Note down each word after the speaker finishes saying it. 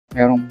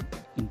merong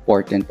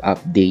important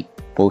update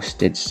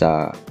posted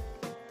sa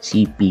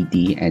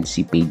CPD and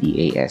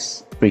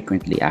CPDAS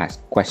frequently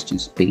asked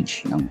questions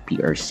page ng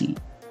PRC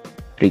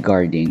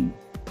regarding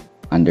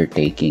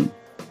undertaking.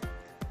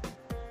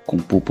 Kung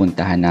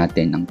pupuntahan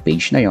natin ang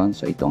page na yon,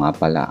 so ito nga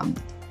pala ang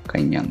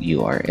kanyang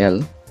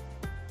URL.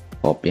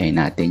 Kopyahin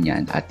natin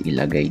yan at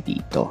ilagay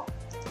dito.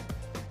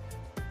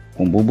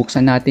 Kung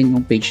bubuksan natin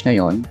yung page na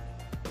yon,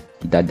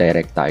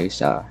 ida-direct tayo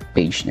sa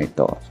page na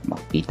ito. So,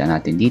 makikita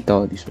natin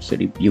dito, this was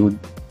reviewed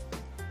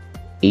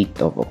 8th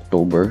of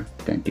October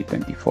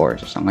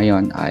 2024. So sa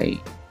ngayon ay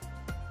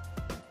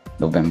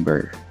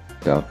November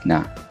 12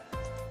 na.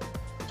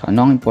 So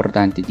ano ang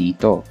importante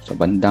dito? Sa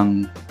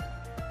bandang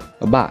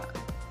baba,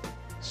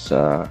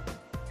 sa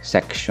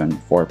section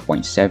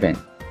 4.7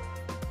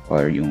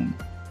 or yung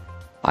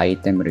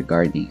item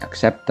regarding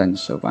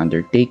acceptance of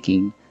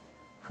undertaking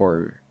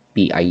for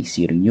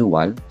PIC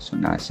Renewal. So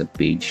nasa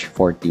page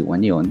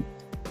 41 yon.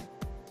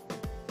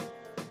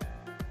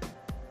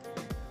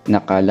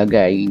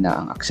 Nakalagay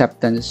na ang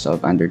acceptance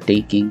of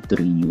undertaking to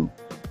renew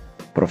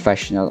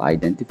Professional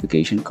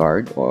Identification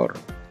Card or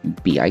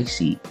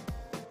PIC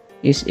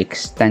is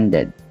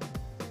extended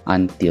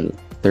until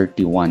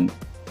 31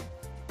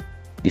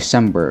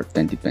 December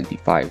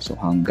 2025. So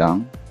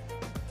hanggang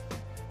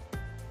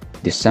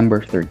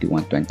December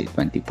 31,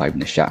 2025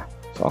 na siya.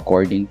 So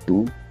according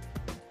to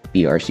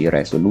PRC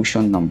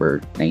Resolution Number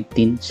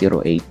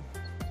 1908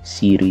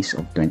 Series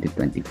of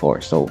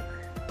 2024. So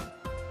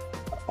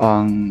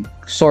ang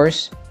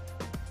source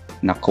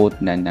na quote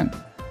na ng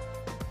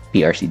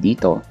PRC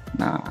dito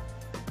na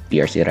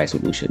PRC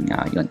resolution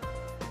nga yun.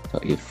 So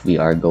if we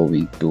are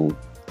going to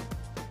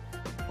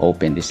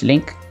open this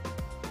link,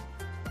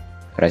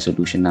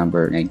 resolution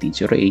number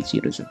 1908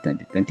 series of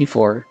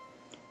 2024,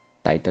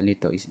 title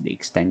nito is the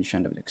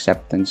extension of the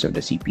acceptance of the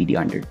CPD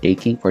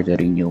undertaking for the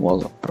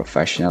renewal of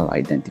professional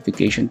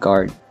identification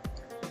card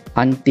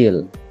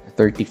until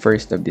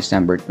 31st of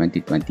December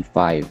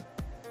 2025.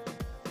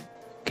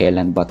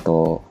 Kailan ba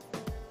to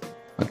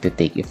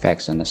magte-take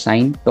effects on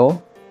assign to?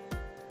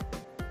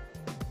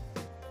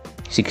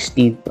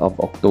 16th of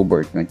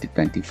October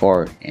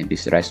 2024, and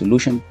this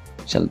resolution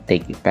shall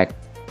take effect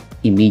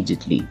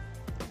immediately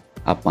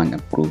upon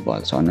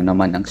approval. So ano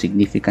naman ang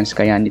significance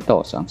kaya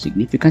nito? So ang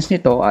significance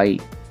nito ay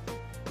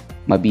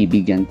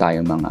mabibigyan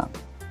tayo mga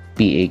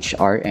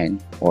PHRN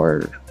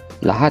or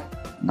lahat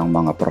ng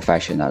mga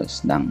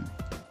professionals ng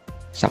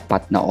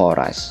sapat na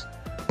oras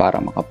para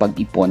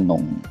makapag-ipon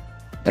ng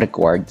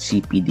required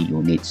CPD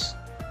units,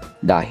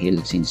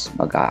 dahil since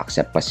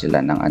mag-a-accept pa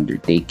sila ng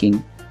undertaking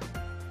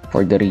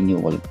for the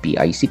renewal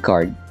PIC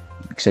card,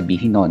 ibig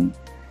sabihin nun,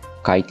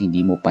 kahit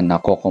hindi mo pa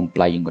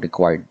nako-comply yung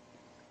required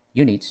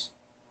units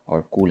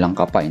or kulang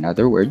ka pa, in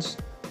other words,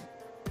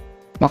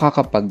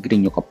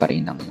 makakapag-renew ka pa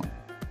rin ng yung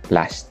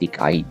plastic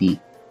ID,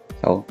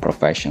 so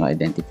professional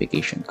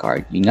identification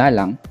card. Yun nga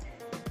lang,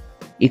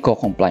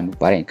 i-comply mo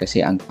pa rin kasi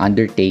ang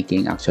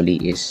undertaking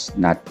actually is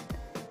not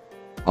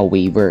a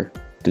waiver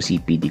to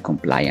CPD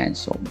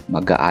compliance. So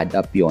mag-a-add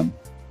up yon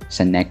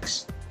sa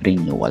next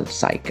renewal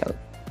cycle.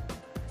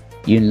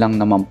 Yun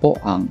lang naman po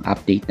ang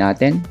update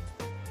natin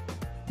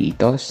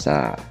dito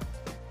sa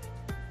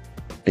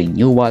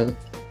renewal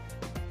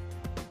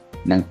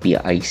ng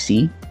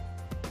PIC.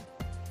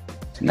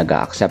 So,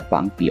 nag-a-accept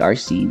pa ang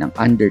PRC ng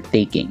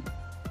undertaking.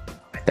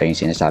 Ito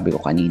yung sinasabi ko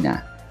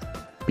kanina.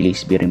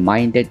 Please be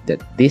reminded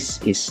that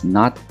this is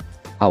not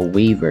a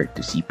waiver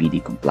to CPD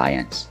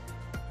compliance.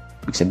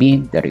 Ibig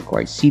sabihin, the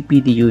required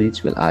CPD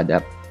units will add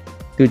up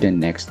to the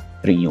next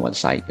renewal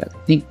cycle.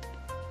 I think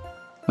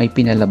may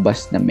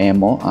pinalabas na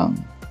memo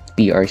ang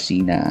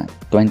PRC na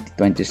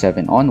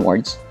 2027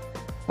 onwards,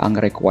 ang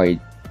required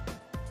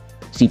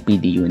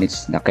CPD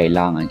units na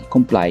kailangan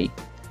i-comply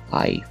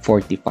ay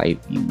 45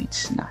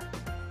 units na.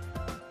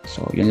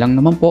 So, yun lang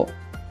naman po.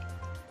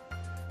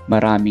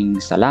 Maraming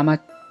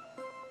salamat.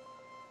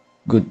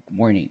 Good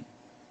morning.